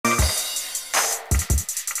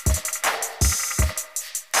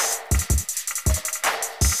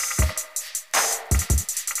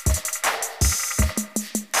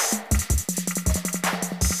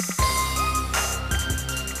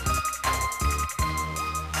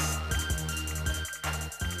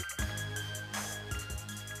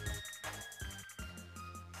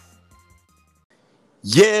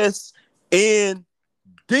Yes, indeed.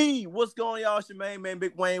 What's going on, y'all? It's your main man,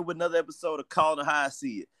 Big Wayne, with another episode of Calling the How I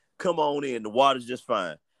See It. Come on in. The water's just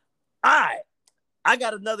fine. All right. I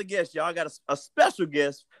got another guest, y'all. I got a special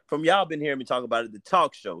guest from y'all been hearing me talk about it, the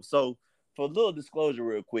talk show. So, for a little disclosure,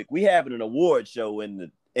 real quick, we having an award show in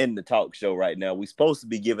the talk show right now. We supposed to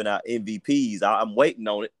be giving out MVPs. I'm waiting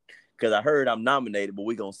on it because I heard I'm nominated, but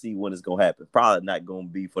we're gonna see when it's gonna happen. Probably not gonna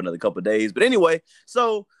be for another couple of days. But anyway,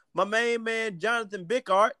 so my main man Jonathan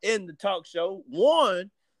Bickart in the talk show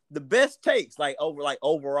won the best takes, like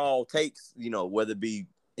overall takes, whether it be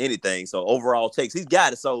anything. So overall takes, he's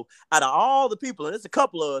got it. So out of all the people, and it's a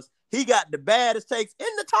couple of us, he got the baddest takes in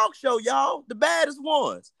the talk show, y'all. The baddest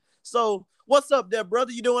ones. So what's up there,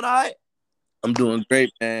 brother? You doing all right? I'm doing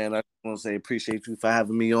great, man. I just want to say appreciate you for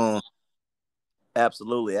having me on.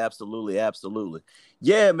 Absolutely, absolutely, absolutely.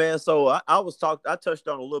 Yeah, man. So I touched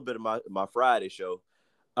on a little bit of my Friday show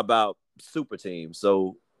about super teams.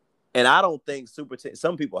 So, and I don't think super teams,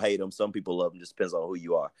 some people hate them, some people love them, just depends on who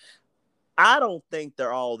you are. I don't think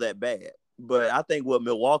they're all that bad. But I think what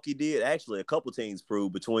Milwaukee did, actually, a couple teams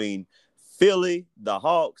proved between Philly, the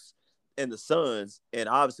Hawks, and the Suns, and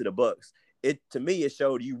obviously the Bucks. It to me, it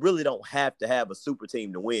showed you really don't have to have a super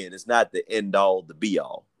team to win. It's not the end all, the be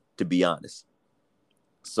all, to be honest.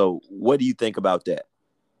 So, what do you think about that?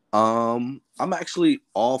 I'm actually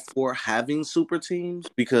all for having super teams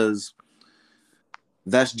because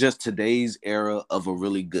that's just today's era of a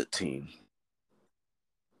really good team.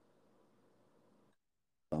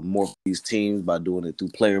 More for these teams by doing it through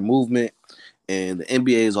player movement, and the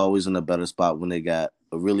NBA is always in a better spot when they got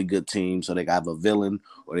a really good team, so they have a villain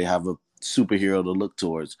or they have a superhero to look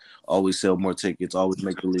towards. Always sell more tickets, always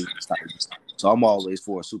make the league exciting. So I'm always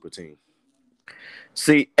for a super team.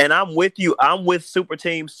 See, and I'm with you. I'm with super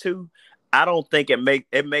teams too. I don't think it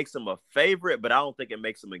makes them a favorite, but I don't think it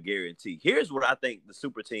makes them a guarantee. Here's what I think the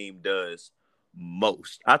super team does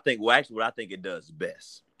most. Actually, what I think it does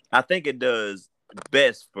best. I think it does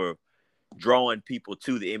best for drawing people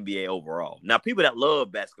to the NBA overall. Now, people that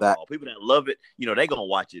love That basketball, people that love it, they're gonna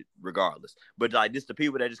watch it regardless. But like just the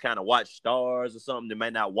people that just kind of watch stars or something, they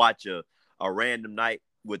might not watch a random night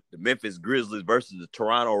with the Memphis Grizzlies versus the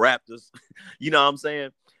Toronto Raptors. You know what I'm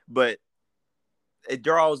saying? But it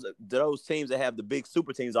draws those teams that have the big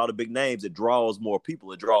super teams, all the big names. It draws more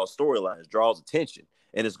people. It draws storylines, draws attention,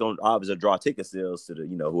 and it's going to obviously draw ticket sales to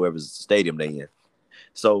the whoever's stadium they in.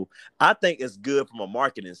 So I think it's good from a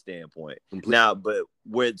marketing standpoint. complete. Now, but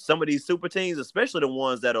with some of these super teams, especially the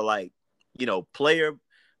ones that are like, player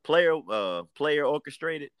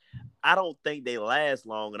orchestrated, I don't think they last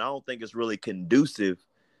long, and I don't think it's really conducive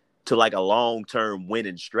to like a long term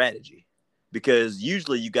winning strategy. Because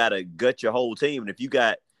usually you gotta gut your whole team, and if you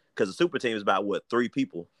got because the super team is about what, three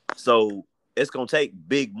people, so it's gonna take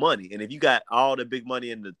big money, and if you got all the big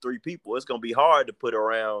money in the three people, it's gonna be hard to put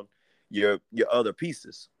around your other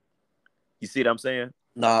pieces. You see what I'm saying?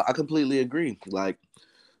 Nah, I completely agree. Like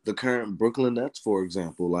the current Brooklyn Nets, for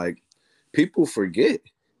example, like people forget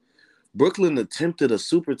Brooklyn attempted a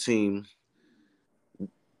super team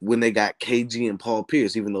when they got KG and Paul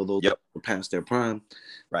Pierce, even though those Yep. were past their prime.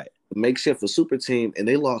 Right. Makeshift a super team, and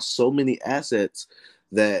they lost so many assets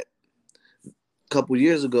that a couple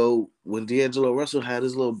years ago, when D'Angelo Russell had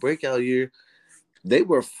his little breakout year, they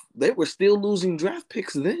were they were still losing draft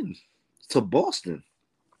picks then to Boston.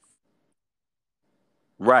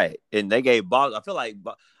 Right. And they gave Boston. I feel like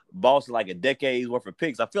Boston like a decade's worth of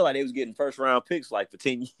picks. I feel like they was getting first round picks like for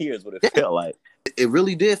 10 years. What it Yeah, felt like. it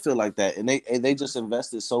really did feel like that, and they just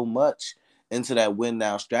invested so much into that win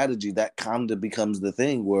now strategy that kind of becomes the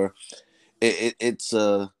thing where it's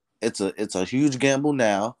a huge gamble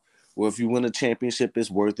now. Where if you win a championship,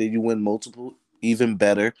 it's worth it. You win multiple, even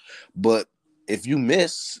better. But if you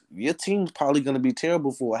miss, your team's probably going to be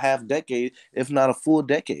terrible for a half decade, if not a full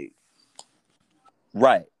decade.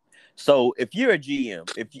 Right. So if you're a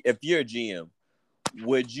GM, if you're a GM,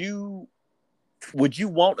 would you would you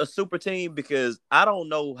want a super team? Because I don't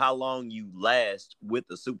know how long you last with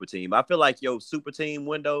a super team. I feel like your super team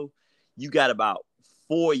window, you got about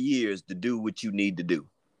 4 years to do what you need to do.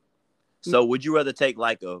 So would you rather take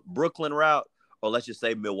like a Brooklyn route or let's just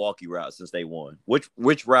say Milwaukee route since they won?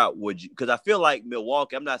 Which route would you? Because I feel like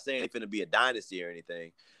Milwaukee. I'm not saying it's going to be a dynasty or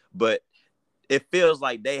anything, but it feels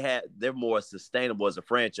like they're more sustainable as a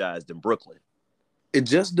franchise than Brooklyn. It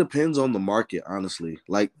just depends on the market, honestly.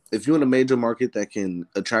 Like if you're in a major market that can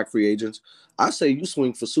attract free agents, I say you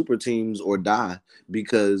swing for super teams or die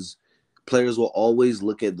because players will always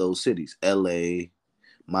look at those cities, LA,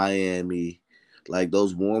 Miami, like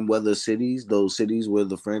those warm weather cities, those cities where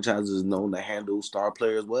the franchise is known to handle star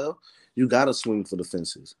players well. You got to swing for the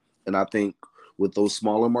fences. And I think with those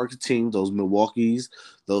smaller market teams, those Milwaukee's,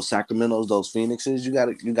 those Sacramento's, those Phoenixes. You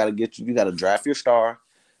gotta draft your star,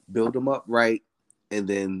 build them up right, and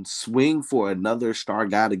then swing for another star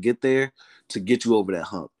guy to get there to get you over that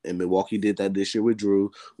hump. And Milwaukee did that this year with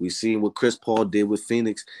Drew. We've seen what Chris Paul did with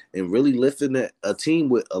Phoenix and really lifting a team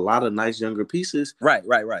with a lot of nice younger pieces. Right.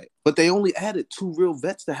 But they only added 2 real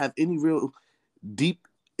vets to have any real deep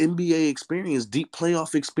NBA experience, deep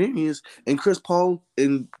playoff experience, and Chris Paul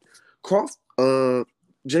and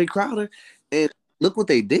Jay Crowder. And look what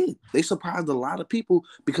they did. They surprised a lot of people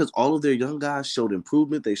because all of their young guys showed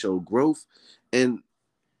improvement. They showed growth. And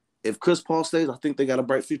if Chris Paul stays, I think they got a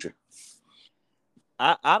bright future.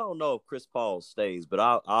 I don't know if Chris Paul stays, but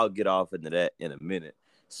I'll get off into that in a minute.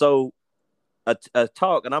 So a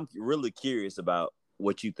talk, and I'm really curious about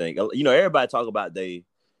what you think. You know, everybody talk about the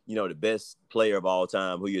best player of all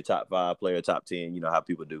time, who your top 5 player, top 10, you know, how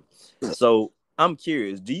people do. So I'm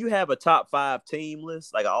curious, do you have a top 5 team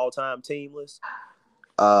list, like an all-time team list?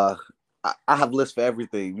 I have lists for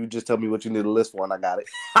everything. You just tell me what you need a list for, and I got it.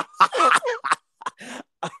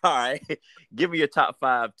 All right. Give me your top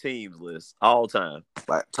 5 teams list all time.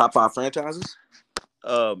 Like top 5 franchises?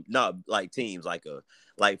 No, like teams, like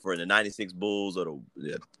for the 96 Bulls or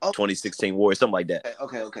the 2016 Warriors, something like that.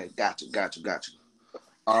 Okay. Got you.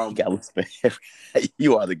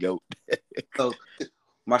 You are the GOAT. So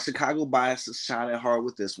my Chicago bias is shining hard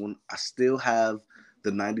with this one. I still have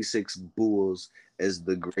the 96 Bulls as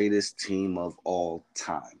the greatest team of all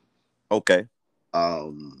time. Okay.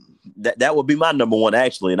 That would be my number 1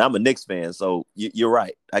 actually, and I'm a Knicks fan, so you're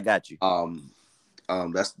right. I got you.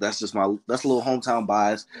 That's just that's a little hometown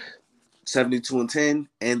bias. 72-10,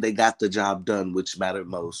 and they got the job done, which mattered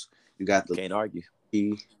most. You got can't argue.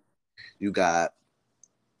 You got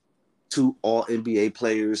 2 all NBA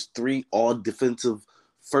players, 3 all defensive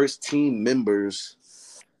first team members.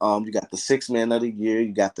 You got the 6th man of the year.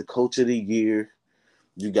 You got the coach of the year.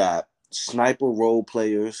 You got sniper role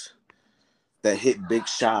players that hit big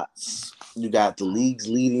shots. You got the league's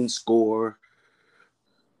leading scorer.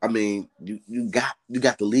 I mean, you got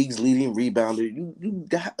the league's leading rebounder. You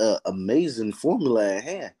got an amazing formula at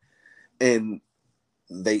hand, and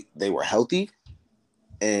they were healthy,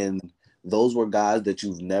 and those were guys that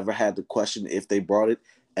you've never had to question if they brought it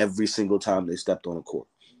every single time they stepped on the court.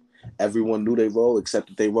 Everyone knew their role,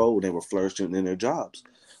 accepted their role, and they were flourishing in their jobs.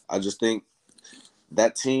 I just think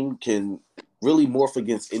that team can really morph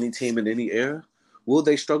against any team in any era. Will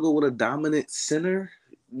they struggle with a dominant center?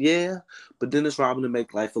 Yeah, but Dennis Rodman to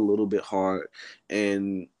make life a little bit hard.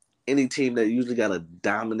 And any team that usually got a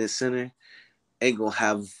dominant center ain't going to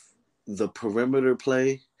have the perimeter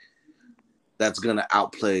play that's going to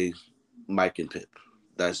outplay Mike and Pip.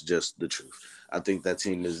 That's just the truth. I think that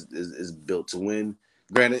team is built to win.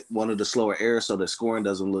 Granted, one of the slower eras, so the scoring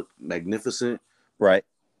doesn't look magnificent. Right.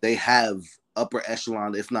 They have upper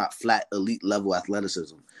echelon, if not flat, elite level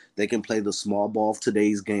athleticism. They can play the small ball of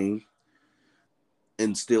today's game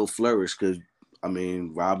and still flourish because, I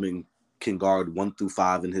mean, Rodman can guard 1 through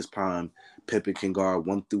 5 in his prime. Pippen can guard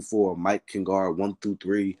 1 through 4. Mike can guard 1 through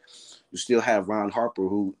 3. You still have Ron Harper,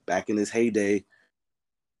 who back in his heyday,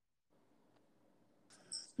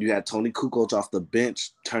 you had Tony Kukoc off the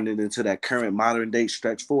bench, turned it into that current modern day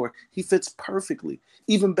stretch 4. He fits perfectly,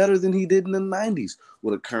 even better than he did in the 90s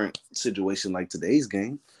with a current situation like today's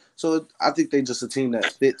game. So I think they're just a team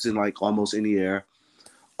that fits in like almost any era.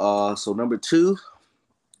 So number 2,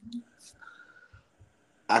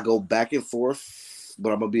 I go back and forth,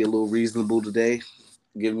 but I'm going to be a little reasonable today.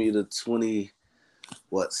 Give me the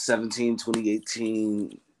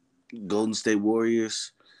 2018 Golden State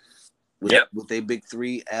Warriors. With a big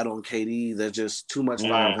 3, add on KD, they're just too much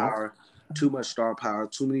firepower, too much star power,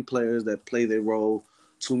 too many players that play their role,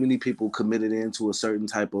 too many people committed into a certain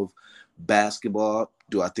type of basketball.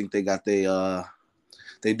 Do I think they got they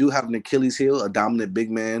do have an Achilles heel, a dominant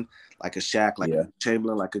big man like a Shaq, like a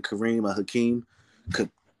Chamberlain, like a Kareem, a Hakeem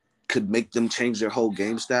could make them change their whole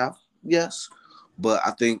game style? Yes. But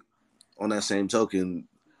I think on that same token,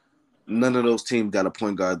 none of those teams got a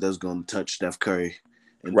point guard that's going to touch Steph Curry.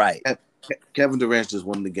 And right. Kevin Durant's just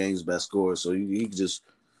one of the game's best scorers, so he can just,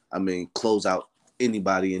 I mean, close out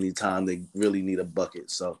anybody anytime they really need a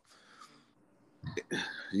bucket. So,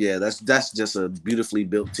 yeah, that's just a beautifully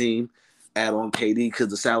built team. Add on KD because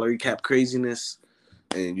the salary cap craziness,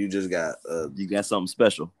 and you just got you got something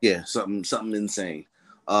special. Yeah, something insane.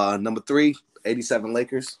 Number 3, 87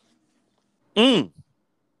 Lakers. I'm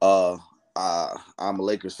a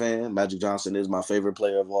Lakers fan. Magic Johnson is my favorite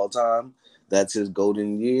player of all time. That's his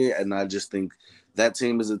golden year, and I just think that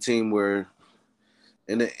team is a team where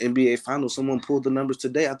in the NBA Finals, someone pulled the numbers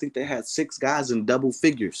today. I think they had 6 guys in double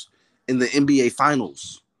figures in the NBA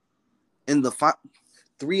Finals. In the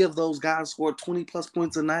 3 of those guys scored 20 plus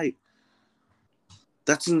points a night.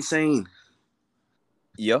 That's insane.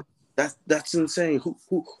 Yeah. That's insane.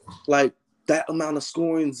 Who like that amount of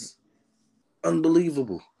scoring's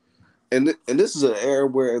unbelievable. And this is an era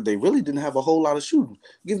where they really didn't have a whole lot of shooting.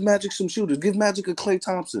 Give Magic some shooters. Give Magic a Klay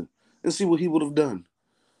Thompson and see what he would have done.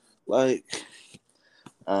 Like,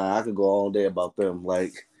 I could go all day about them.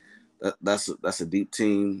 Like, that's a deep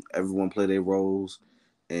team. Everyone play their roles,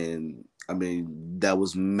 and I mean that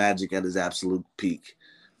was Magic at his absolute peak.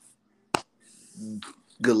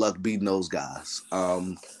 Good luck beating those guys.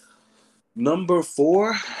 Number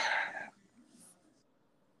 4,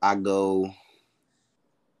 I go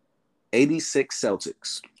 86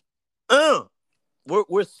 Celtics.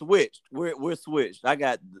 We're switched. We're switched. I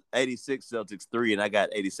got 86 Celtics 3, and I got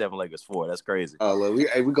 87 Lakers 4. That's crazy. Oh, well, we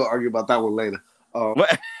gonna argue about that one later. All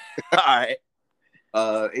right.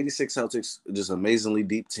 86 Celtics, just amazingly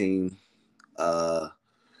deep team.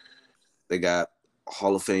 They got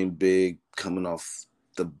Hall of Fame big coming off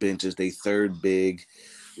the benches. They third big.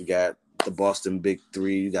 You got the Boston Big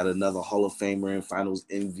Three. You got another Hall of Famer and Finals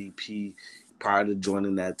MVP prior to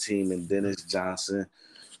joining that team, and Dennis Johnson.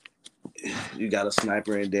 You got a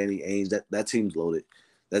sniper and Danny Ainge. That team's loaded.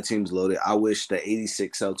 That team's loaded. I wish the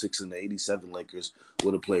 86 Celtics and the 87 Lakers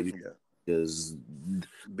would have played because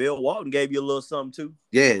Bill Walton gave you a little something too.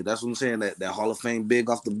 Yeah, that's what I'm saying. That Hall of Fame big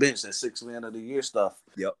off the bench, that 6th man of the year stuff.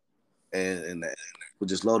 Yep. And that was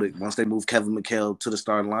just loaded. Once they moved Kevin McHale to the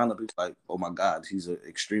starting lineup, it's like, oh my God, he's an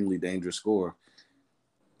extremely dangerous scorer.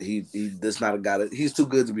 That's not a guy he's too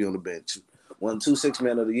good to be on the bench. Won 2 6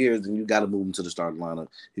 man of the years, and you got to move him to the starting lineup.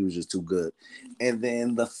 He was just too good. And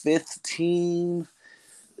then the 5th team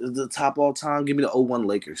is the top all time. Give me the 01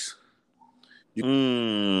 Lakers. You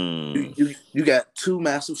got 2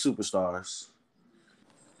 massive superstars,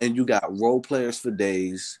 and you got role players for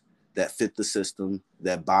days that fit the system,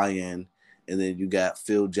 that buy in, and then you got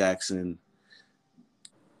Phil Jackson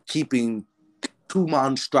keeping 2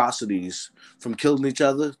 monstrosities from killing each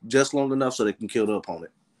other just long enough so they can kill the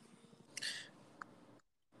opponent.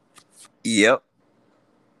 Yep.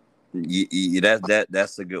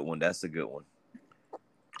 That's a good one. That's a good one.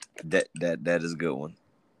 That is a good one.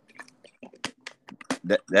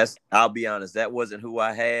 That's I'll be honest, that wasn't who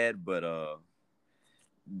I had, but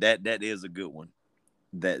that is a good one.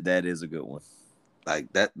 That is a good one.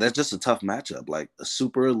 Like that's just a tough matchup. Like a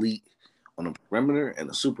super elite on the perimeter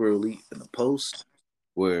and a super elite in the post,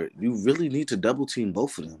 where you really need to double team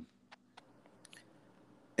both of them.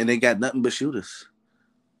 And they got nothing but shooters.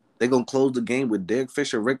 They're gonna close the game with Derek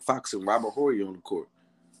Fisher, Rick Fox, and Robert Horry on the court.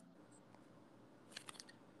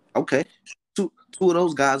 Okay. Two of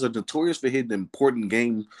those guys are notorious for hitting important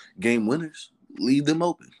game winners. Leave them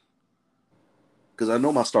open. Because I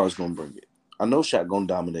know my star's gonna bring it. I know Shaq gonna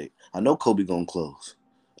dominate. I know Kobe gonna close.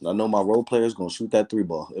 And I know my role players gonna shoot that 3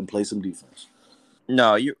 ball and play some defense.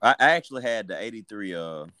 No, I actually had the 83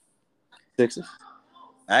 Sixers.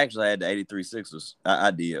 I actually had the 83 Sixers.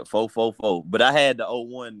 I did 4-4-4, but I had the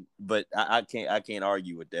 01. But I can't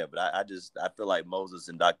argue with that. But I feel like Moses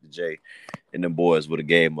and Dr. J and them boys would have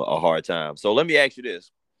gave him a hard time. So let me ask you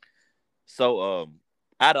this: so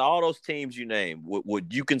out of all those teams you named,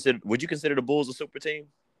 would you consider the Bulls a super team?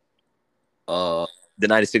 The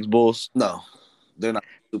 96 Bulls? No, they're not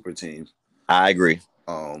a super team. I agree.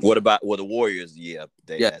 What about the Warriors? Yeah,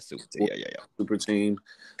 that super team. Yeah. Super team.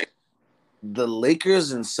 The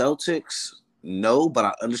Lakers and Celtics, no, but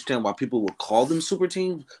I understand why people would call them super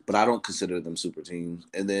teams, but I don't consider them super teams.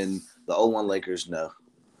 And then the 01 Lakers, no.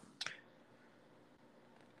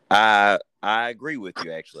 I agree with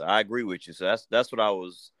you, actually. I agree with you. So that's what I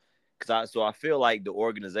was, so I feel like the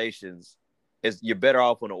organizations, you're better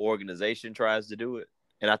off when an organization tries to do it.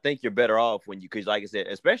 And I think you're better off when because like I said,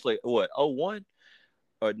 especially 01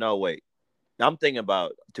 or no, wait. I'm thinking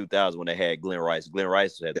about 2000 when they had Glenn Rice. Glenn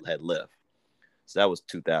Rice had left. So that was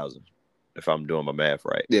 2000, if I'm doing my math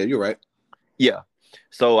right. Yeah, you're right. Yeah.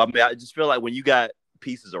 So, I mean, I just feel like when you got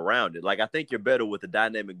pieces around it, like I think you're better with a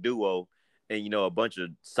dynamic duo and, a bunch of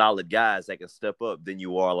solid guys that can step up than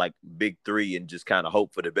you are like big 3 and just kind of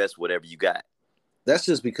hope for the best, whatever you got. That's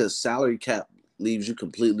just because salary cap leaves you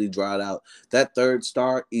completely dried out. That 3rd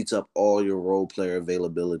star eats up all your role player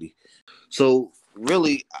availability. So,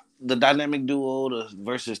 really, the dynamic duo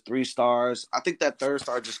versus 3 stars, I think that 3rd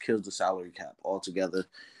star just kills the salary cap altogether.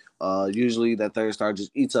 Usually that 3rd star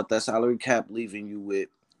just eats up that salary cap, leaving you with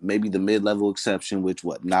maybe the mid-level exception, which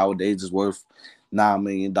nowadays is worth $9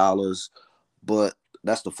 million. But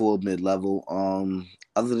that's the full mid-level.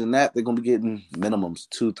 Other than that, they're going to be getting minimums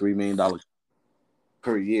 $2-3 million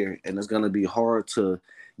per year, and it's going to be hard to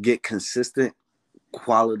get consistent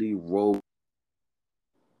quality role.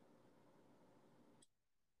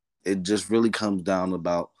 It just really comes down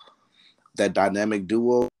about that dynamic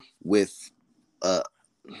duo with uh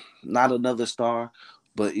not another star,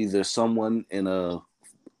 but either someone in a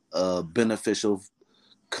beneficial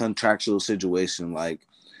contractual situation. Like,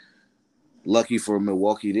 lucky for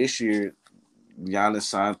Milwaukee this year, Giannis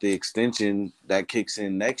signed the extension that kicks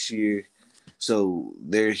in next year. So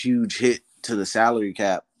their huge hit to the salary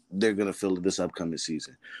cap, they're going to fill it this upcoming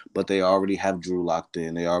season. But they already have Drew locked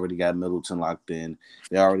in. They already got Middleton locked in.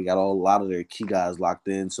 They already got a lot of their key guys locked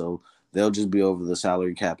in. So they'll just be over the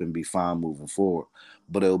salary cap and be fine moving forward.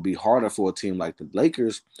 But it'll be harder for a team like the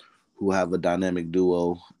Lakers, who have a dynamic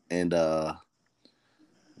duo, and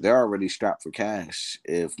they're already strapped for cash.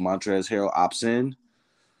 If Montrezl Harrell opts in,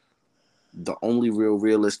 the only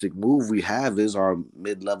realistic move we have is our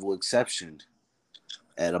mid-level exception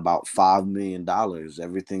at about $5 million.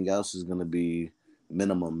 Everything else is going to be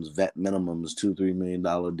minimums, vet minimums, $2-3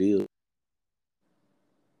 million deals.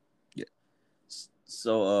 Yeah.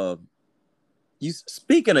 So, you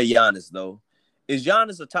speaking of Giannis though, is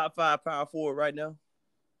Giannis a top 5 power forward right now?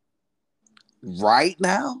 Right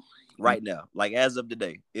now? Right now, like as of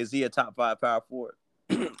today, is he a top 5 power forward?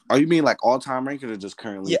 Oh, you mean like all-time ranking or just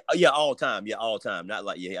currently? Yeah, all time. Yeah, all time. Not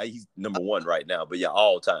like he's number 1 right now, but yeah,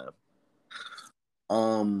 all time.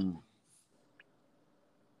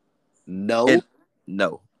 No.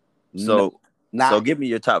 No. So give me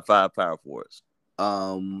your top 5 power forwards.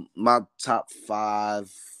 My top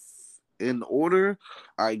 5 in order.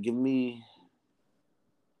 All right, give me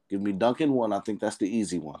Duncan 1. I think that's the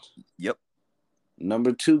easy one. Yep.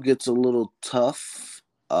 Number 2 gets a little tough.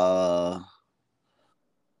 Does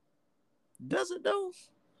it though?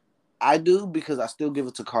 I do, because I still give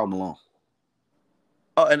it to Karl Malone.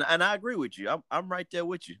 Oh, and I agree with you. I'm right there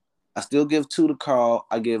with you. I still give 2 to Karl.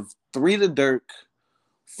 I give 3 to Dirk,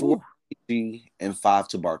 4 to KG, and 5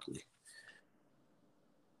 to Barkley.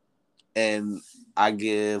 And I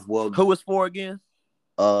give who was 4 again?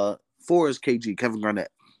 4 is KG, Kevin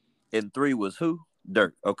Garnett. And 3 was who?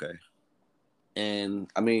 Dirk. Okay.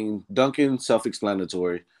 And I mean, Duncan,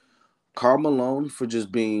 self-explanatory. Karl Malone for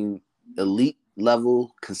just being elite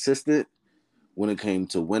level consistent when it came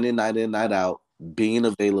to winning night in, night out, being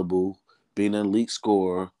available, being an elite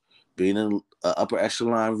scorer, being an upper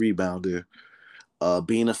echelon rebounder,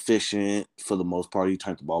 being efficient for the most part. He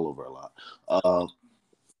turned the ball over a lot.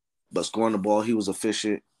 But scoring the ball, he was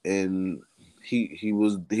efficient, and he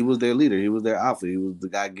was their leader. He was their alpha. He was the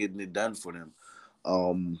guy getting it done for them.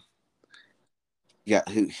 Yeah,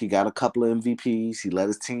 he got a couple of MVPs. He led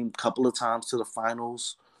his team a couple of times to the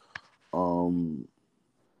finals.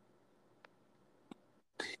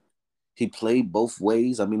 He played both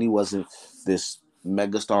ways. I mean, he wasn't this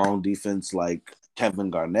megastar on defense like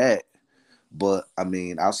Kevin Garnett, but I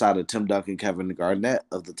mean, outside of Tim Duncan, Kevin Garnett,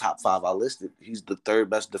 of the top 5 I listed, he's the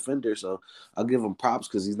 3rd best defender. So I'll give him props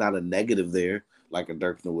because he's not a negative there like a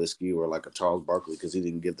Dirk Nowitzki or like a Charles Barkley, because he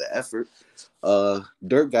didn't give the effort.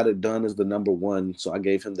 Dirk got it done as the number 1, so I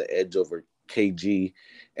gave him the edge over KG.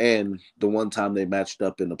 And the one time they matched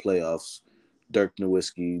up in the playoffs, Dirk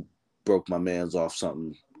Nowitzki broke my man's off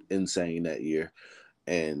something insane that year.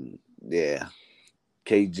 And yeah,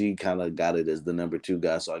 KG kind of got it as the number 2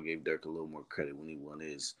 guy, so I gave Dirk a little more credit when he won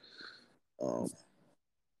his.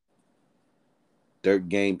 Dirk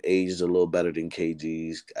game aged a little better than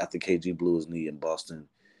KG's. After KG blew his knee in Boston,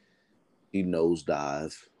 he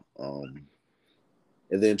nosedived. And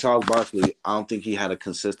then Charles Barkley, I don't think he had a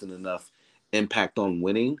consistent enough impact on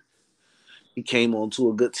winning. He came onto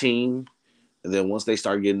a good team, and then once they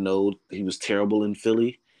started getting old, he was terrible in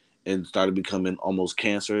Philly and started becoming almost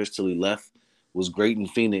cancerous till he left. Was great in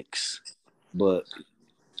Phoenix, but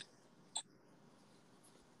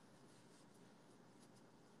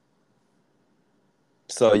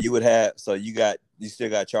so you still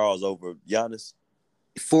got Charles over Giannis?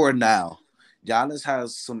 For now. Giannis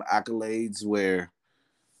has some accolades where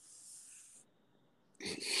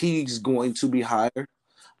he's going to be higher.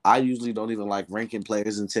 I usually don't even like ranking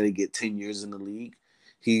players until they get 10 years in the league.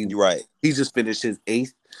 He just finished his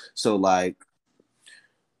 8th. So like,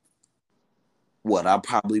 I'll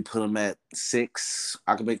probably put him at 6.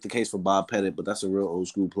 I can make the case for Bob Pettit, but that's a real old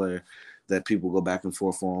school player that people go back and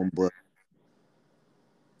forth on. But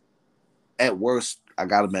at worst, I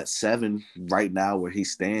got him at 7 right now where he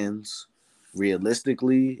stands.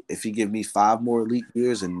 Realistically, if he give me 5 more elite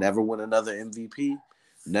years and never win another MVP,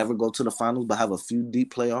 never go to the finals, but have a few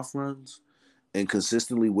deep playoff runs and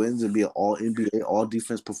consistently wins and be an all NBA, all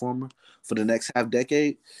defense performer for the next half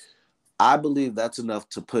decade, I believe that's enough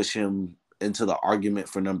to push him into the argument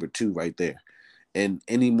for number 2 right there. and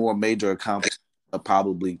any more major accomplishments will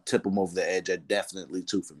probably tip him over the edge at definitely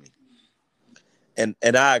 2 for me.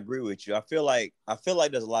 And I agree with you. I feel like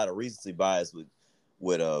there's a lot of recency bias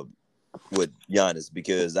with uh with Giannis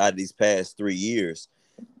because out of these past 3 years,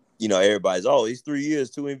 everybody's these 3 years,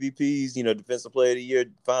 2 MVPs, defensive player of the year,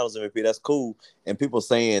 finals MVP, that's cool. And people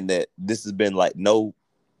saying that this has been like no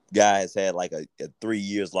guy has had like a 3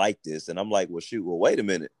 years like this. And I'm like, well, wait a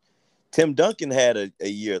minute. Tim Duncan had a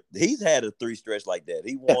year. He's had a 3 stretch like that.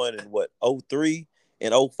 He won in what, 03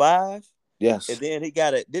 and 05? Yes. And then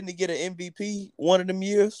didn't he get an MVP one of them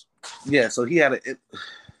years? Yeah, so he had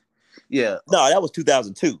yeah. No, that was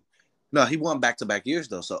 2002. No, he won back-to-back years,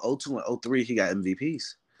 though. So 02 and 03, he got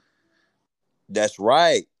MVPs. That's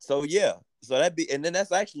right. So, yeah. So that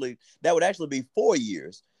would actually be 4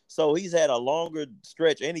 years. So he's had a longer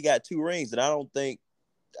stretch, and he got 2 rings. And I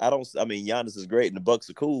mean, Giannis is great, and the Bucks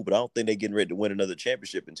are cool, but I don't think they're getting ready to win another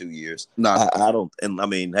championship in 2 years. No. I don't. And, I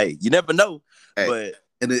mean, hey, you never know. Hey, but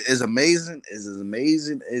and it is amazing. As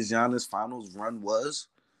amazing as Giannis' finals run was,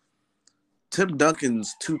 Tim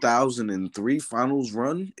Duncan's 2003 finals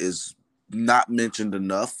run is not mentioned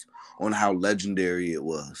enough on how legendary it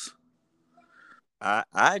was. I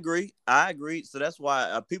agree. So that's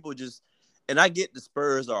why people just, and I get the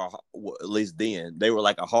Spurs are, at least then, they were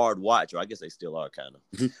like a hard watch, or I guess they still are kind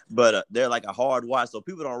of, but they're like a hard watch. So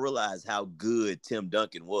people don't realize how good Tim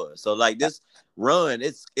Duncan was. So like this run,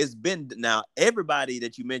 it's been, now everybody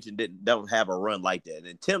that you mentioned don't have a run like that.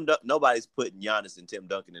 And nobody's putting Giannis and Tim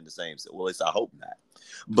Duncan in the same set. Well, at least I hope not.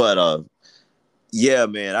 But yeah,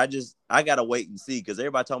 man, I gotta wait and see because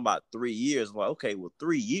everybody talking about 3 years. I'm like, okay, well,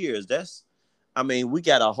 3 years, we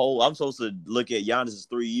got I'm supposed to look at Giannis's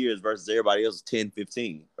 3 years versus everybody else's 10,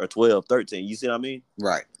 15, or 12, 13. You see what I mean?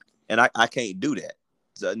 Right. And I can't do that.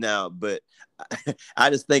 So now, but I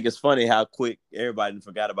just think it's funny how quick everybody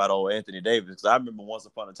forgot about old Anthony Davis. Because I remember once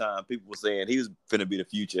upon a time, people were saying he was finna be the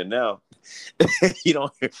future. And now you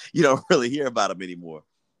don't really hear about him anymore.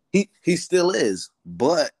 He still is,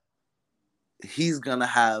 but he's gonna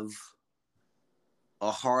have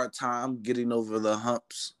a hard time getting over the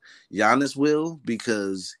humps. Giannis will,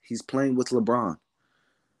 because he's playing with LeBron.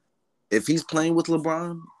 If he's playing with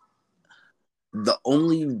LeBron, the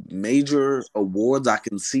only major awards I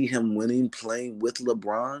can see him winning playing with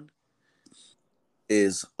LeBron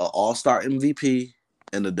is an All-Star MVP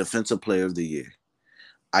and a Defensive Player of the Year.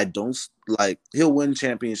 I don't he'll win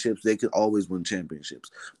championships. They could always win championships,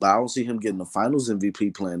 but I don't see him getting the Finals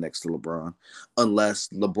MVP playing next to LeBron unless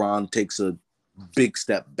LeBron takes a big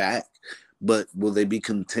step back. But will they be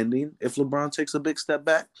contending if LeBron takes a big step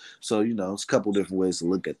back? So, it's a couple different ways to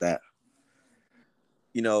look at that.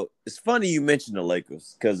 It's funny you mentioned the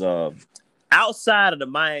Lakers because outside of the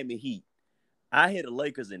Miami Heat, I hear the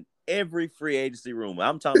Lakers in every free agency room.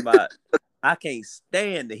 I'm talking about I can't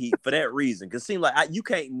stand the Heat for that reason because it seems like you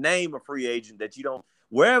can't name a free agent that you don't –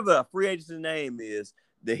 wherever a free agent's name is,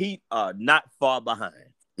 the Heat are not far behind.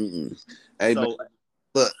 Hey, so,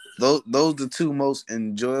 look, those are the 2 most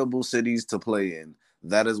enjoyable cities to play in.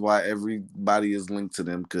 That is why everybody is linked to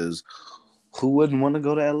them because who wouldn't want to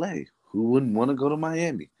go to L.A.? Who wouldn't want to go to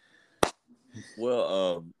Miami?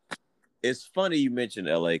 Well, it's funny you mentioned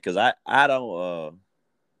L.A. because I don't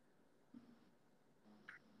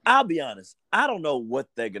I'll be honest. I don't know what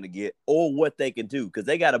they're going to get or what they can do because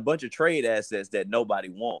they got a bunch of trade assets that nobody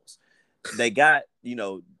wants. They got,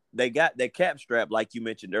 they got that cap strap like you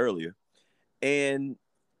mentioned earlier. And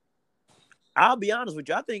I'll be honest with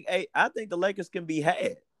you. I think the Lakers can be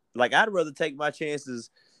had. Like, I'd rather take my chances,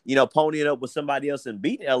 ponying up with somebody else and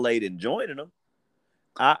beating LA than joining them.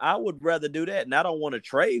 I would rather do that. And I don't want to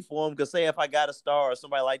trade for them because say if I got a star or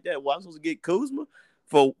somebody like that, well, I'm supposed to get Kuzma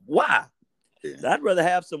for why? Yeah. I'd rather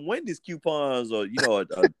have some Wendy's coupons or,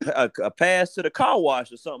 a pass to the car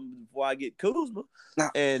wash or something before I get Kuzma.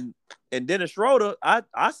 And Dennis Schroeder,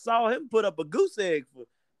 I saw him put up a goose egg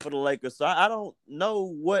for the Lakers. So I don't know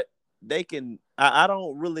what they can – I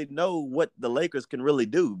don't really know what the Lakers can really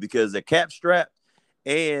do because they're cap strapped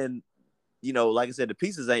and, like I said, the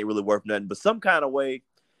pieces ain't really worth nothing. But some kind of way,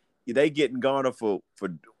 they getting Garner for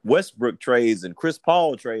Westbrook trades and Chris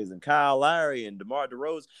Paul trades and Kyle Lowry and DeMar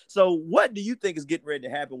DeRozan. So what do you think is getting ready to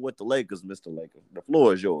happen with the Lakers, Mr. Laker? The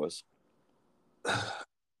floor is yours.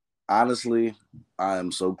 Honestly, I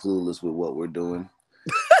am so clueless with what we're doing.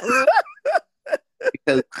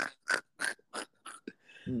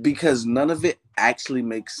 because none of it actually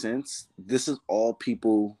makes sense. This is all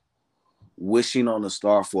people wishing on a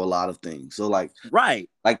star for a lot of things. So like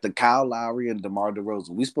the Kyle Lowry and DeMar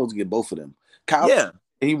DeRozan, we supposed to get both of them. Kyle,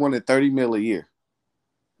 he wanted $30 million a year.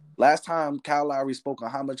 Last time Kyle Lowry spoke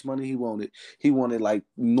on how much money he wanted like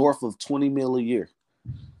north of $20 million a year.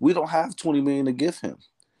 We don't have $20 million to give him.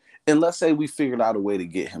 And let's say we figured out a way to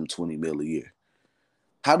get him $20 million a year.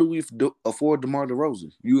 How do we afford DeMar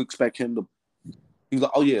DeRozan? You expect him to? He's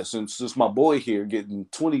like, oh yeah, since my boy here getting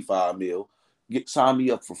 $25 million, sign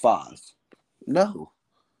me up for $5 million. No.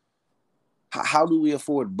 How do we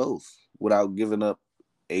afford both without giving up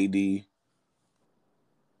AD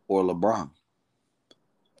or LeBron?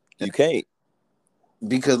 You can't.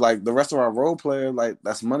 Because like the rest of our role players, like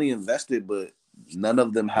that's money invested, but none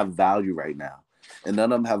of them have value right now. And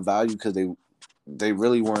none of them have value because they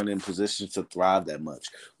really weren't in position to thrive that much.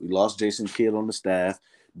 We lost Jason Kidd on the staff.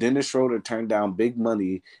 Dennis Schroeder turned down big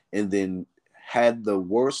money and then had the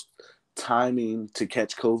worst timing to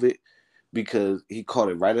catch COVID because he caught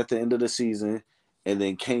it right at the end of the season and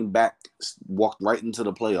then came back, walked right into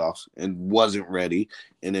the playoffs and wasn't ready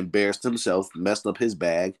and embarrassed himself, messed up his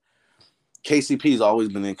bag. KCP's always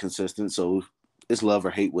been inconsistent, so it's love or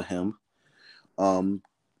hate with him.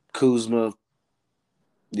 Kuzma,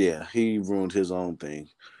 yeah, he ruined his own thing.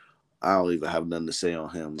 I don't even have nothing to say on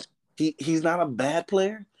him. He's not a bad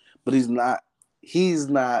player, but he's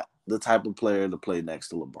not the type of player to play next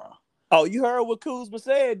to LeBron. Oh, you heard what Kuzma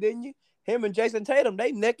said, didn't you? Him and Jason Tatum,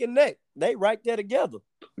 they neck and neck. They right there together.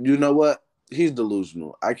 You know what? He's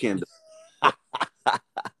delusional. I can't.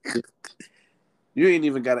 You ain't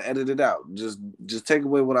even got to edit it out. Just take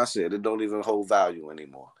away what I said. It don't even hold value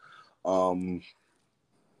anymore.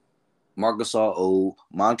 Marcus Gasol old.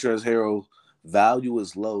 Montrezl Harrell value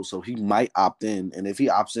is low, so he might opt in. And if he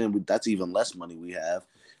opts in, that's even less money we have.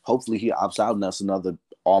 Hopefully he opts out and that's another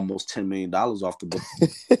almost $10 million off the book.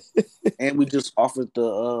 And we just offered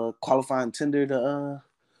the qualifying tender to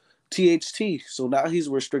THT. So now he's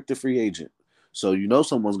a restricted free agent. So you know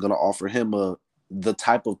someone's going to offer him the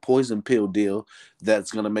type of poison pill deal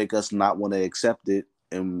that's going to make us not want to accept it.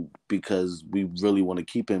 And because we really want to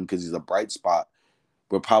keep him because he's a bright spot,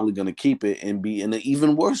 we're probably going to keep it and be in an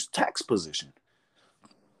even worse tax position.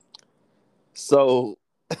 So,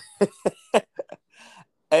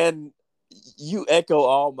 and you echo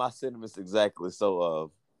all my sentiments exactly.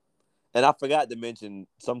 So, and I forgot to mention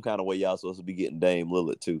some kind of way y'all supposed to be getting Dame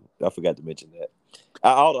Lillard too. I forgot to mention that.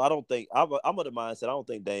 I don't think I'm of the mindset. I don't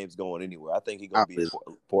think Dame's going anywhere. I think he's gonna be in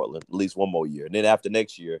Portland at least one more year, and then after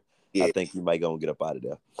next year, yeah. I think he might go and get up out of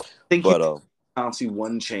there. I don't see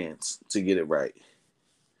one chance to get it right.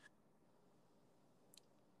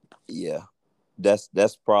 Yeah,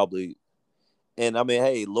 that's probably. And I mean,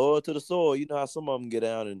 hey, loyal to the soil. You know how some of them get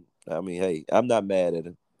out, and I mean, hey, I'm not mad at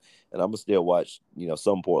him. And I'm gonna still watch,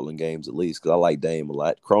 some Portland games at least because I like Dame a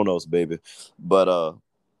lot. Kronos, baby. But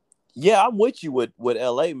yeah, I'm with you with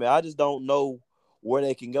LA, man. I just don't know where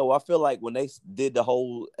they can go. I feel like when they did the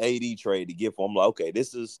whole AD trade to give for them, like, okay,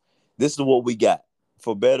 this is what we got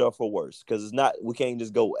for better or for worse. Because it's not, we can't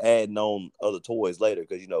just go adding on other toys later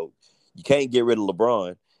because you can't get rid of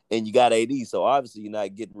LeBron and you got AD, so obviously you're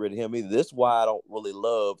not getting rid of him either. This is why I don't really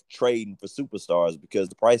love trading for superstars because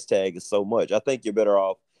the price tag is so much. I think you're better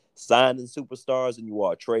off signing superstars than you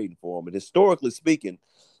are trading for them. And historically speaking,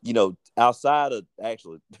 outside of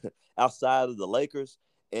the Lakers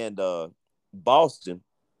and Boston,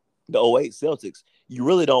 the 08 Celtics, you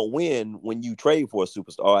really don't win when you trade for a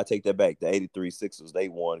superstar. Oh, I take that back. The 83 Sixers, they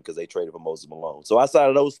won because they traded for Moses Malone. So outside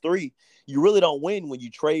of those three, you really don't win when you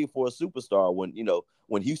trade for a superstar.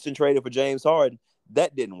 When Houston traded for James Harden,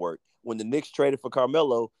 that didn't work. When the Knicks traded for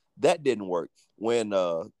Carmelo, that didn't work. When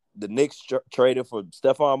the Knicks traded for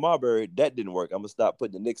Stephon Marbury, that didn't work. I'm going to stop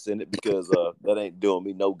putting the Knicks in it because that ain't doing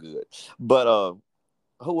me no good. But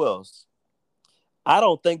who else? I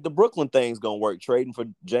don't think the Brooklyn thing's going to work, trading for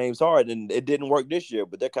James Harden. And it didn't work this year,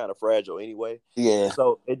 but they're kind of fragile anyway. Yeah.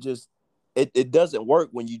 So it doesn't work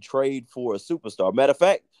when you trade for a superstar. Matter of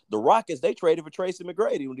fact, the Rockets, they traded for Tracy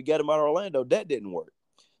McGrady when they got him out of Orlando. That didn't work.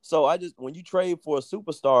 So when you trade for a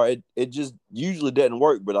superstar, it just usually doesn't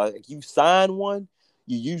work. But if you sign one,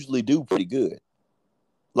 you usually do pretty good.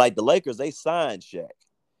 Like the Lakers, they signed Shaq.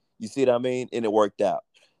 You see what I mean? And it worked out.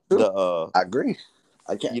 I agree.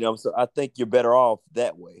 I can't. So I think you're better off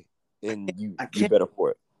that way, and you're better for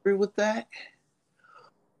it. Agree with that,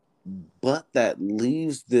 but that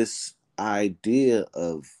leaves this idea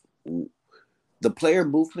of the player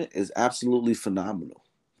movement is absolutely phenomenal.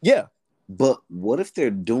 Yeah, but what if they're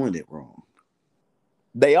doing it wrong?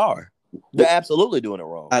 They are. They're absolutely doing it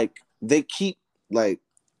wrong. Like they keep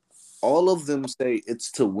all of them say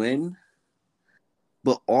it's to win,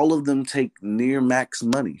 but all of them take near max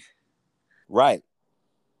money. Right.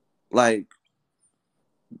 Like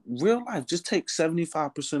real life, just take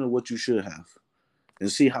 75% of what you should have and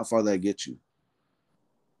see how far that gets you.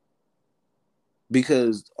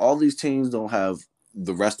 because all these teams don't have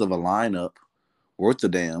the rest of a lineup worth a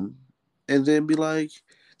damn, and then be like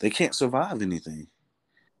they can't survive anything.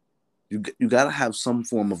 You got to have some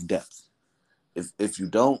form of depth. If you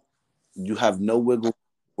don't, you have no wiggle,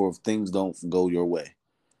 or if things don't go your way.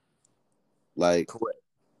 Like Correct.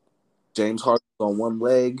 James Harden on one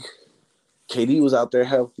leg, KD was out there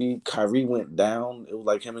healthy. Kyrie went down. It was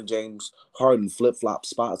like him and James Harden flip flop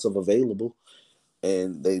spots of available,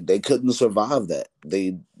 and they couldn't survive that.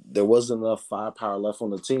 There wasn't enough firepower left on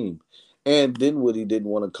the team, and Dinwiddie didn't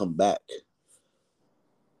want to come back.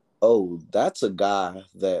 Oh, that's a guy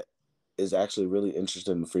that is actually really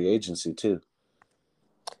interested in free agency too.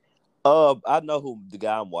 I know who the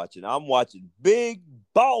guy I'm watching. I'm watching Big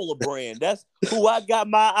Baller Brand. That's who I got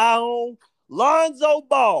my eye on. Lonzo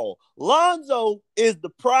Ball. Lonzo is the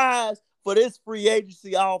prize for this free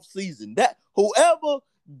agency off season. That whoever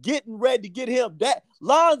getting ready to get him, that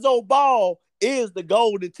Lonzo Ball is the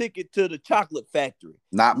golden ticket to the chocolate factory.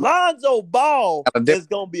 Not Lonzo Ball is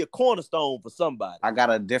gonna be a cornerstone for somebody. I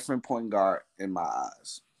got a different point guard in my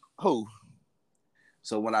eyes. Who?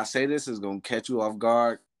 So when I say this, is gonna catch you off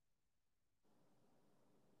guard.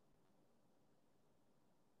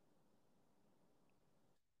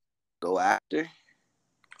 Go after.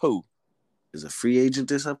 Who is a free agent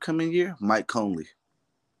this upcoming year? Mike Conley.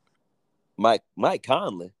 Mike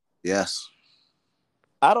Conley. Yes.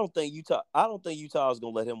 I don't think Utah is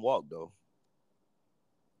gonna let him walk though.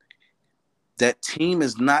 That team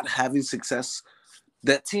is not having success.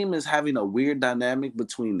 That team is having a weird dynamic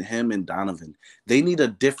between him and Donovan. They need a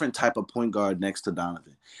different type of point guard next to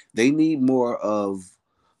Donovan. They need more of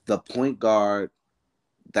the point guard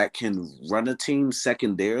that can run a team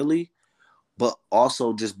secondarily, but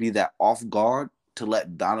also just be that off guard to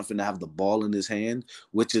let Donovan have the ball in his hand,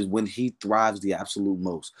 which is when he thrives the absolute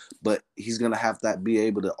most. But he's going to have to be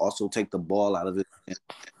able to also take the ball out of it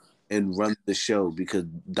and run the show, because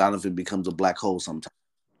Donovan becomes a black hole sometimes.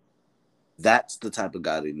 That's the type of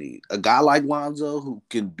guy they need. A guy like Lonzo who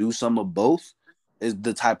can do some of both is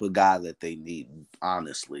the type of guy that they need,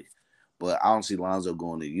 honestly. But I don't see Lonzo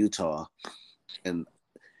going to Utah. And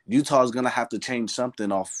Utah is going to have to change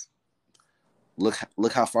something off.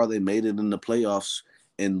 Look how far they made it in the playoffs,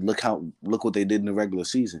 and look what they did in the regular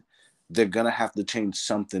season. They're going to have to change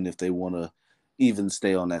something if they want to even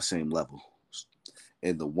stay on that same level.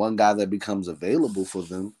 And the one guy that becomes available for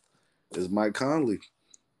them is Mike Conley.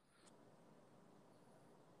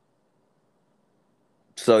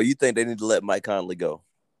 So you think they need to let Mike Conley go?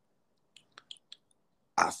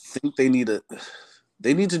 I think they need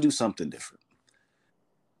to do something different.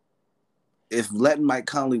 If letting Mike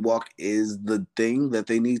Conley walk is the thing that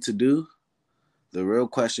they need to do, the real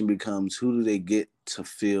question becomes, who do they get to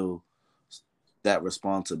feel that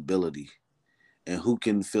responsibility, and who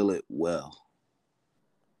can feel it well?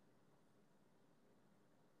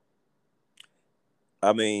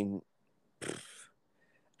 I mean,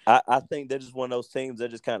 I think they're just one of those teams that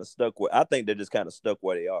just kind of stuck where I think they're just kind of stuck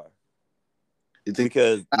where they are.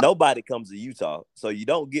 Because nobody comes to Utah, so you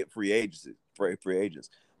don't get free agents.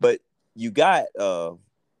 But you got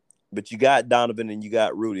Donovan and you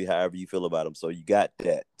got Rudy, however you feel about them. So you got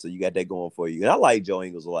that. So you got that going for you. And I like Joe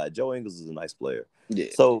Ingles a lot. Joe Ingles is a nice player. Yeah.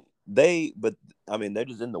 So they're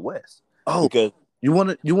just in the West. Oh, because you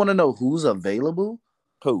want to know who's available?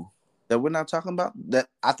 Who? That we're not talking about, that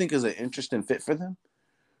I think is an interesting fit for them?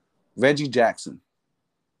 Reggie Jackson.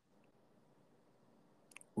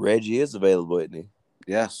 Reggie is available, isn't he?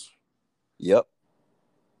 Yes. Yep.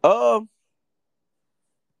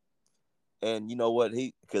 And you know what?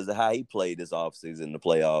 Because of how he played this offseason in the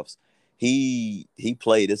playoffs, he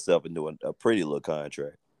played himself into a pretty little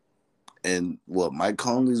contract. And Mike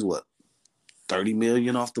Conley's $30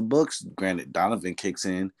 million off the books. Granted, Donovan kicks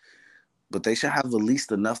in, but they should have at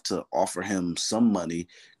least enough to offer him some money,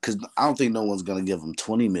 because I don't think no one's going to give him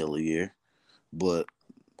 $20 million a year, but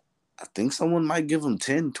I think someone might give him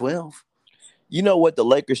 10, 12. You know what the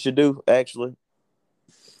Lakers should do, actually?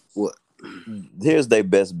 What? Here's their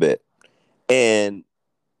best bet. And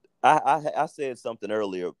I said something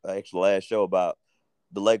earlier, actually, last show, about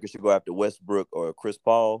the Lakers should go after Westbrook or Chris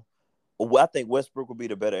Paul. Well, I think Westbrook would be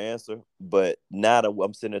the better answer, but now that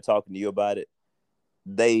I'm sitting there talking to you about it,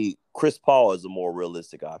 Chris Paul is a more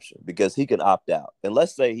realistic option because he can opt out. And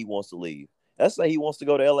let's say he wants to leave. Let's say he wants to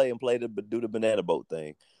go to LA and do the banana boat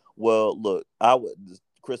thing. Well, look,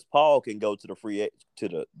 Chris Paul can go to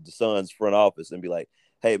the Suns front office and be like,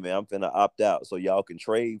 "Hey man, I'm finna opt out, so y'all can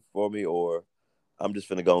trade for me, or I'm just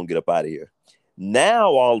finna go and get up out of here."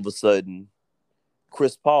 Now all of a sudden,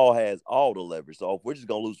 Chris Paul has all the leverage. So if we're just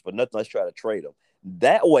gonna lose for nothing, let's try to trade him.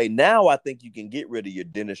 That way, now I think you can get rid of your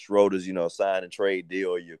Dennis Schroeder's, sign and trade deal,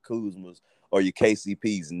 or your Kuzmas or your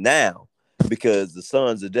KCPs now, because the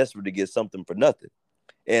Suns are desperate to get something for nothing.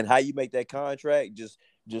 And how you make that contract, just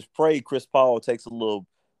pray Chris Paul takes a little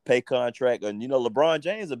pay contract. And LeBron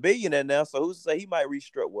James a billionaire now, so who's to say he might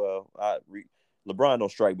restructure? Well, LeBron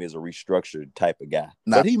don't strike me as a restructured type of guy,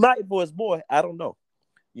 but he might for his boy. I don't know.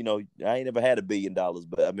 I ain't never had $1 billion,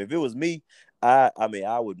 but I mean, if it was me, I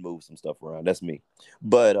would move some stuff around. That's me.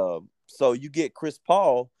 But so you get Chris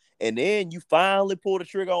Paul, and then you finally pull the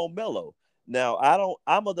trigger on Melo. Now,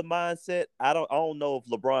 I'm of the mindset, I don't know if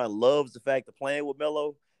LeBron loves the fact of playing with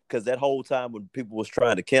Melo, because that whole time when people was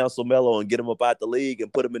trying to cancel Melo and get him up out the league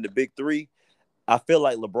and put him in the big three, I feel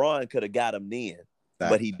like LeBron could have got him then,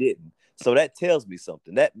 but he didn't. So that tells me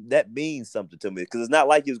something. That means something to me, because it's not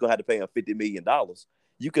like he was gonna have to pay him $50 million.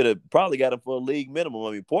 You could have probably got him for a league minimum.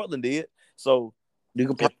 I mean, Portland did. So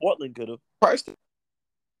Portland could have priced it.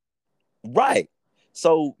 Right.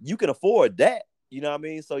 So you can afford that. You know what I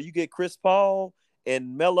mean? So you get Chris Paul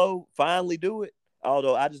and Melo finally do it.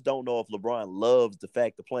 Although I just don't know if LeBron loves the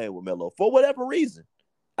fact of playing with Melo for whatever reason.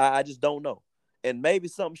 I just don't know. And maybe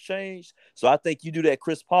something's changed. So I think you do that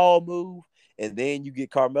Chris Paul move, and then you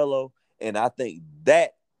get Carmelo. And I think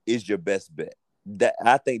that is your best bet.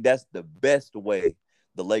 I think that's the best way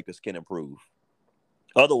the Lakers can improve.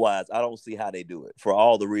 Otherwise, I don't see how they do it, for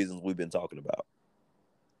all the reasons we've been talking about.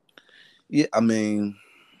 Yeah, I mean,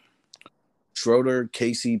 Schroeder,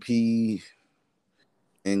 KCP,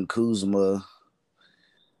 and Kuzma,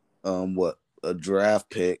 a draft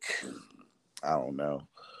pick? I don't know.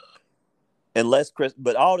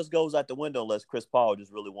 But all this goes out the window unless Chris Paul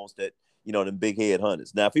just really wants that, them big head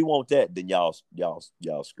hunters. Now, if he wants that, then y'all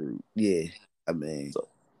screwed. Yeah, I mean,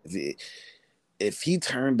 if he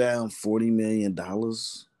turned down $40 million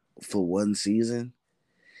for one season,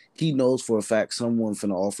 he knows for a fact someone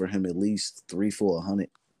finna offer him at least 300-400.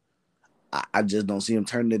 I just don't see him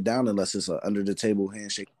turning it down unless it's an under the table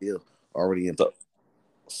handshake deal already in. But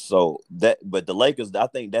the Lakers, I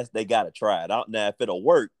think they gotta try it out. Now, if it'll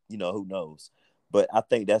work, who knows? But I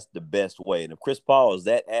think that's the best way. And if Chris Paul is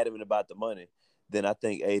that adamant about the money, then I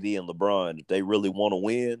think AD and LeBron, if they really want to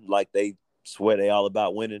win, like they swear they all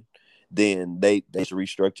about winning, then they should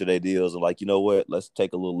restructure their deals and, like, you know what, let's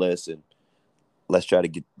take a little less and let's try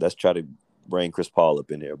to bring Chris Paul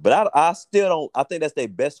up in there. But I still don't. I think that's their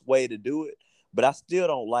best way to do it. But I still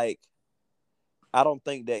don't like. I don't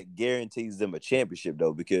think that guarantees them a championship,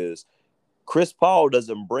 though, because Chris Paul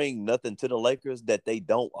doesn't bring nothing to the Lakers that they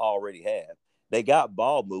don't already have. They got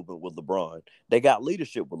ball movement with LeBron. They got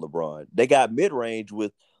leadership with LeBron. They got mid-range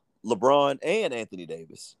with LeBron and Anthony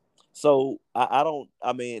Davis. So I don't.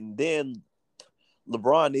 I mean, then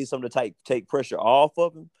LeBron needs something to take pressure off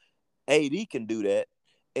of him. AD can do that,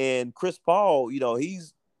 and Chris Paul,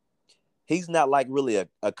 he's not like really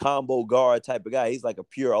a combo guard type of guy. He's like a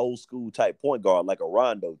pure old school type point guard, like a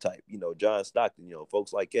Rondo type, John Stockton,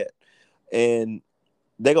 folks like that. And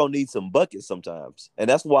they're going to need some buckets sometimes. And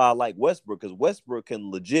that's why I like Westbrook, because Westbrook can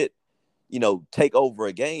legit, take over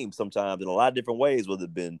a game sometimes in a lot of different ways, whether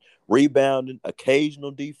it's been rebounding,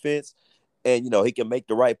 occasional defense, and, he can make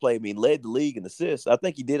the right play. I mean, led the league in assists. I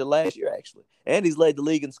think he did it last year, actually. And he's led the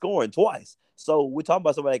league in scoring twice. So we're talking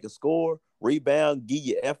about somebody that can score, rebound, give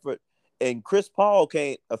you effort. And Chris Paul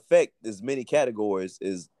can't affect as many categories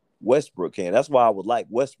as Westbrook can. That's why I would like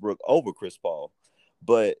Westbrook over Chris Paul.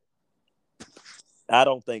 But I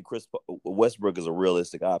don't think Westbrook is a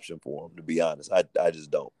realistic option for him, to be honest. I just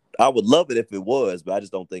don't. I would love it if it was, but I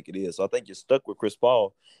just don't think it is. So I think you're stuck with Chris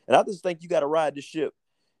Paul. And I just think you got to ride the ship.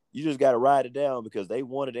 You just got to ride it down, because they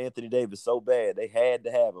wanted Anthony Davis so bad. They had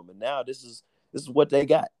to have him. And now this is what they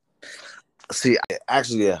got. See,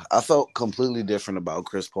 actually, yeah, I felt completely different about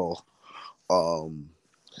Chris Paul.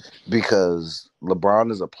 Because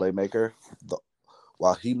LeBron is a playmaker.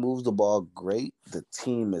 While he moves the ball great, the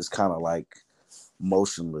team is kind of like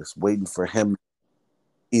motionless, waiting for him to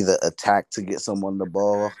either attack to get someone the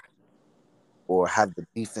ball or have the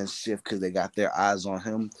defense shift because they got their eyes on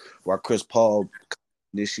him, while Chris Paul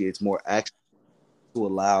initiates more action to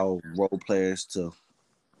allow role players to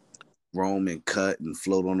roam and cut and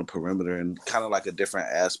float on the perimeter, and kind of like a different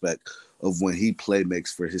aspect of when he play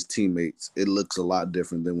makes for his teammates. It looks a lot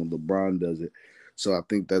different than when LeBron does it. So I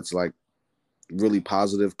think that's like really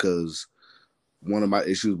positive, because one of my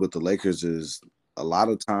issues with the Lakers is a lot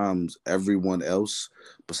of times everyone else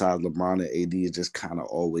besides LeBron and AD is just kind of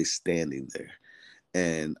always standing there.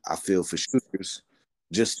 And I feel for shooters,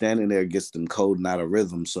 just standing there gets them cold and out of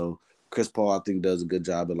rhythm. So Chris Paul, I think, does a good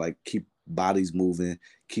job of like keep bodies moving,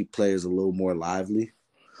 keep players a little more lively.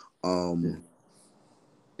 And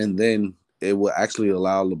then it will actually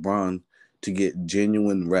allow LeBron to get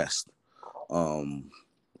genuine rest. Um,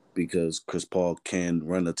 because Chris Paul can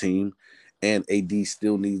run a team, and AD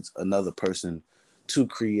still needs another person to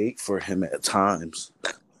create for him at times.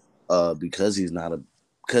 Because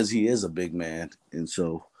he is a big man, and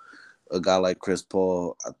so a guy like Chris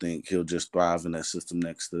Paul, I think he'll just thrive in that system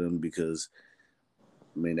next to them because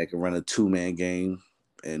I mean they can run a 2-man game,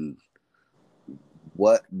 and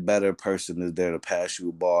what better person is there to pass you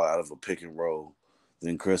a ball out of a pick and roll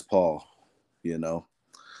than Chris Paul? You know,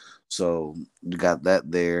 so you got that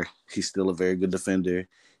there. He's still a very good defender.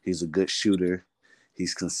 He's a good shooter.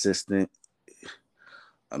 He's consistent.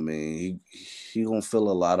 I mean, he gonna fill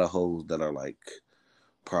a lot of holes that are like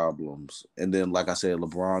problems. And then, like I said,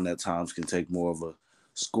 LeBron at times can take more of a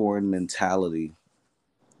scoring mentality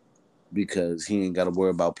because he ain't got to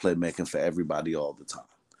worry about playmaking for everybody all the time.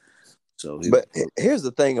 So, But here's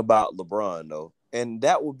the thing about LeBron, though, and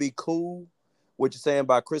that would be cool. What you're saying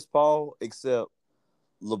about Chris Paul, except,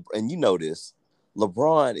 and you know this,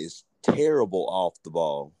 LeBron is terrible off the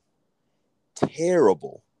ball.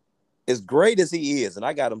 Terrible. As great as he is, and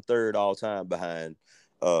I got him third all time behind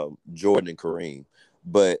Jordan and Kareem,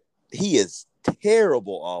 but he is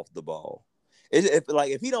terrible off the ball.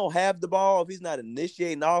 If he don't have the ball, if he's not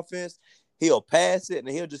initiating offense, he'll pass it and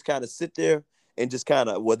he'll just kind of sit there and just kind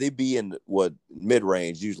of they be in what mid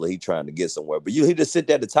range. Usually, he trying to get somewhere, but he just sit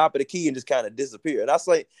there at the top of the key and just kind of disappear. And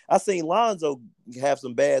I seen Lonzo have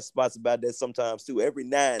some bad spots about that sometimes too. Every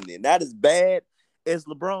now and then, not as bad as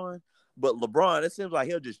LeBron, but LeBron, it seems like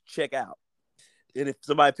he'll just check out. And if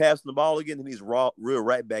somebody passes the ball again, then he's real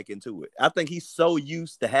right back into it. I think he's so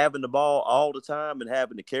used to having the ball all the time and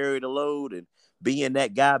having to carry the load and being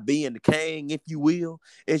that guy, being the king, if you will.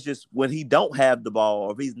 It's just when he don't have the ball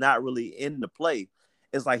or if he's not really in the play,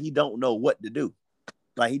 it's like he don't know what to do.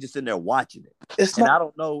 Like he just sitting there watching it. I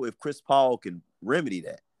don't know if Chris Paul can remedy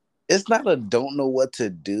that. It's not a don't know what to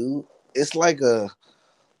do. It's like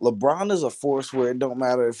LeBron is a force where it don't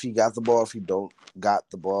matter if he got the ball, if he don't got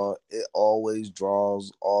the ball. It always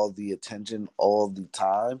draws all the attention all the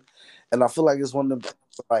time. And I feel like it's one of them,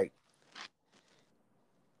 like,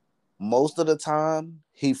 most of the time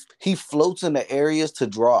he floats in the areas to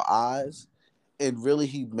draw eyes, and really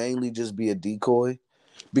he mainly just be a decoy.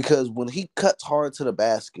 Because when he cuts hard to the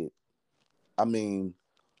basket, I mean,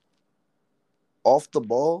 off the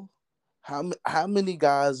ball, how many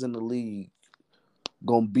guys in the league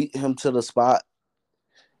gonna beat him to the spot?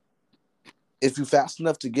 If you're fast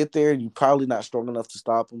enough to get there, you're probably not strong enough to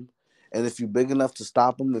stop him. And if you're big enough to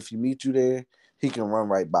stop him, if he meet you there, he can run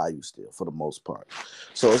right by you still for the most part.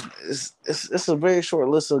 So it's a very short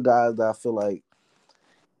list of guys that I feel like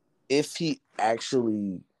if he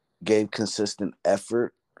actually gave consistent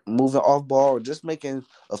effort moving off ball or just making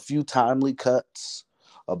a few timely cuts,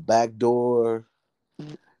 a backdoor,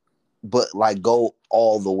 but like go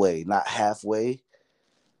all the way, not halfway.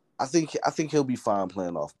 I think he'll be fine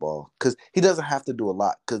playing off ball because he doesn't have to do a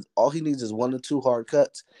lot because all he needs is 1 or 2 hard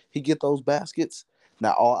cuts. He get those baskets.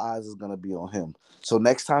 Now all eyes is gonna be on him. So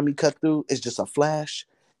next time he cut through, it's just a flash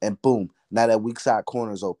and boom. Now that weak side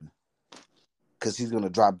corner is open because he's gonna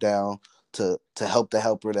drop down to help the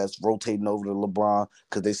helper that's rotating over to LeBron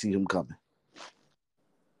because they see him coming.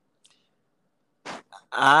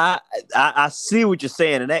 I see what you're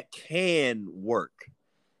saying, and that can work.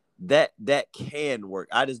 That can work.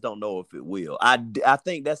 I just don't know if it will. I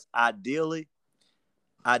think that's ideally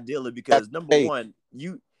because number one,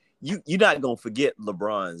 you're not gonna forget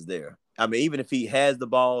LeBron's there. I mean, even if he has the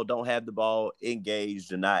ball, don't have the ball,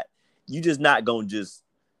 engaged or not, you just not gonna just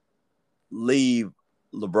leave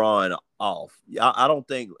LeBron off. I don't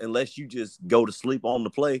think unless you just go to sleep on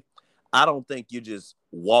the play, I don't think you're just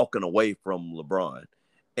walking away from LeBron.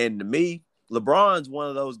 And to me, LeBron's one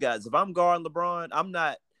of those guys. If I'm guarding LeBron, I'm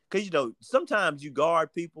not because sometimes you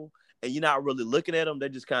guard people and you're not really looking at them. They're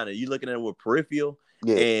just kind of you looking at them with peripheral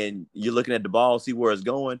and you're looking at the ball, see where it's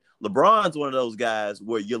going. LeBron's one of those guys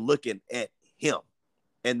where you're looking at him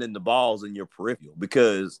and then the ball's in your peripheral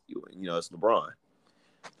because it's LeBron.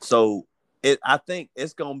 So I think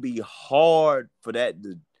it's gonna be hard for that.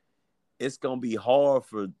 It's gonna be hard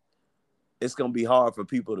for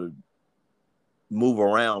people to move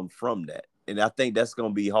around from that, and I think that's gonna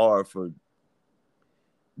be hard for.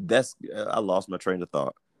 I lost my train of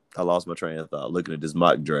thought. Looking at this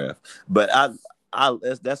mock draft, but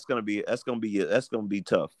that's gonna be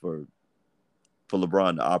tough for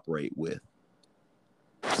LeBron to operate with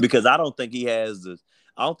because I don't think he has the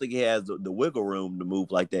wiggle room to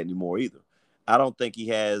move like that anymore either. I don't think he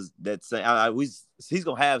has that same. He's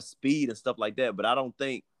gonna have speed and stuff like that, but I don't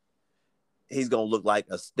think he's gonna look like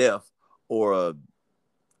a Steph or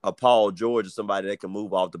a Paul George or somebody that can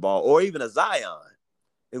move off the ball, or even a Zion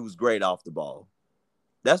who's great off the ball.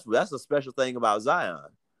 That's a special thing about Zion.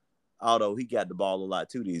 Although he got the ball a lot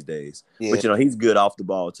too these days, Yeah. but he's good off the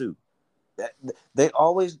ball too. They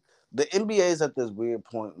always the NBA is at this weird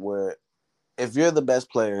point where if you're the best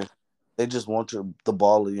player, they just want the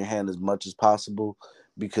ball in your hand as much as possible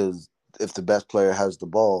because if the best player has the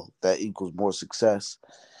ball, that equals more success,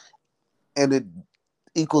 and it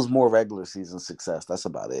equals more regular season success. That's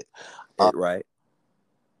about it. Right.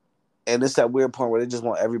 And it's that weird point where they just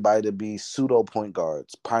want everybody to be pseudo point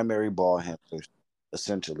guards, primary ball handlers,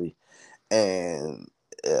 essentially. And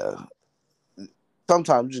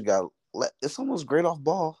sometimes you just got if someone's great off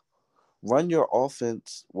ball, run your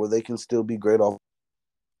offense where they can still be great off.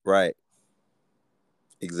 Right.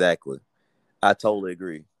 Exactly. I totally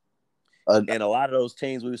agree. And a lot of those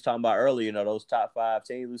teams we was talking about earlier, those top 5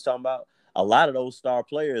 teams we was talking about, a lot of those star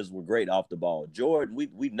players were great off the ball. Jordan,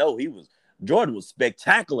 we know Jordan was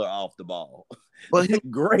spectacular off the ball. But he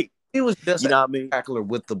great. He was just spectacular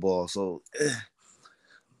with the ball. So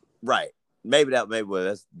right. Maybe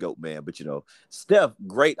that's GOAT man, but Steph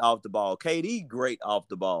great off the ball, KD great off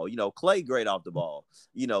the ball, Clay great off the ball,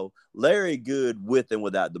 Larry good with and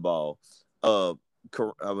without the ball. The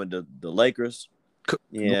Lakers,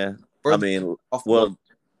 yeah. I mean, well,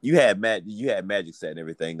 you had Magic setting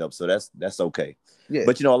everything up, so that's okay. Yeah.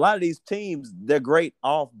 But a lot of these teams, they're great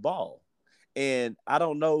off ball, and I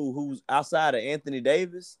don't know who's outside of Anthony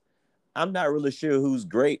Davis. I'm not really sure who's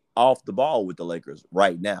great off the ball with the Lakers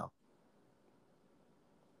right now.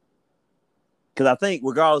 Because I think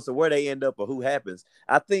regardless of where they end up or who happens,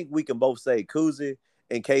 I think we can both say Kuzma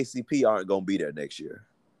and KCP aren't going to be there next year.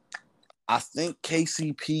 I think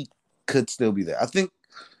KCP could still be there. I think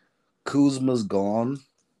Kuzma's gone.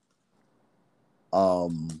 I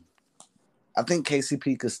think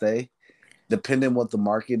KCP could stay, depending what the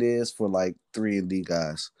market is for like 3-and-D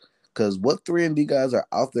guys. Because what 3-and-D guys are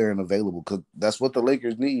out there and available? Because that's what the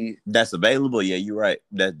Lakers need. That's available. Yeah, you're right.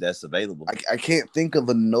 That's available. I can't think of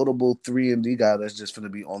a notable 3-and-D guy that's just going to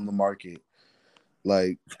be on the market.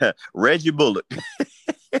 Like Reggie Bullock.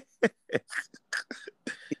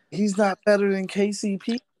 He's not better than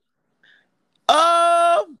KCP.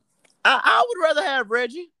 I would rather have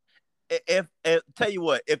Reggie. If tell you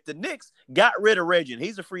what, if the Knicks got rid of Reggie, and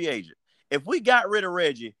he's a free agent. If we got rid of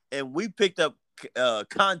Reggie and we picked up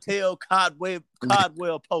Codwell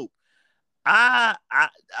Pope, I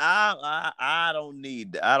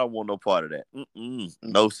don't want no part of that.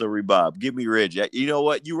 No, sorry, Bob. Give me Reggie. You know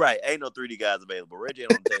what? You're right. Ain't no 3D guys available. Reggie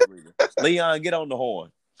ain't on the table either. Leon, get on the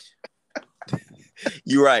horn.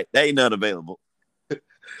 You're right. There ain't none available.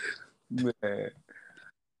 Man.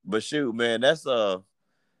 But shoot, man, that's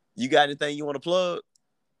you got anything you want to plug?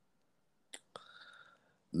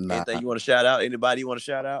 Nah. Anything you want to shout out? Anybody you want to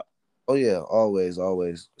shout out? Oh yeah, always.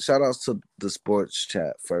 Shout outs to the sports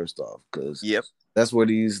chat first off, because that's where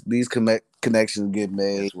these connections get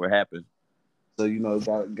made. That's what happened. So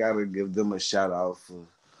gotta give them a shout out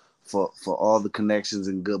for all the connections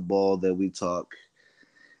and good ball that we talk.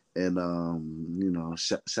 And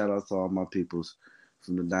shout out to all my peoples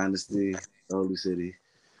from the Dynasty, Holy City.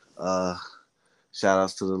 Shout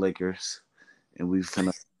outs to the Lakers, and we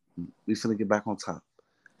finna get back on top.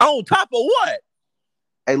 On top of what?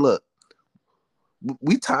 Hey, look,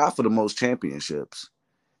 we tied for the most championships,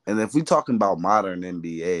 and if we talking about modern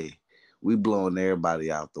NBA, we blowing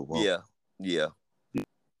everybody out the wall. Yeah.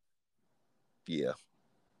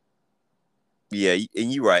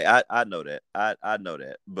 And you're right. I know that. I know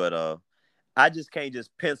that, but I just can't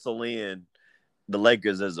just pencil in the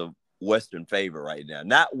Lakers as a Western favorite right now.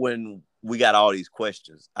 Not when we got all these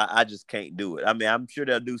questions. I just can't do it. I mean, I'm sure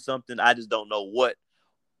they'll do something. I just don't know what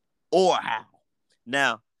or how.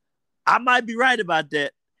 Now, I might be right about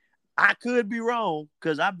that. I could be wrong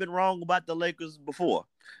because I've been wrong about the Lakers before.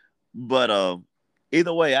 But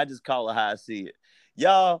either way, I just call it how I see it.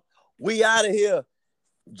 Y'all, we out of here.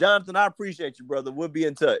 Jonathan, I appreciate you, brother. We'll be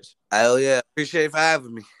in touch. Hell yeah. Appreciate you for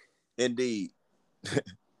having me. Indeed.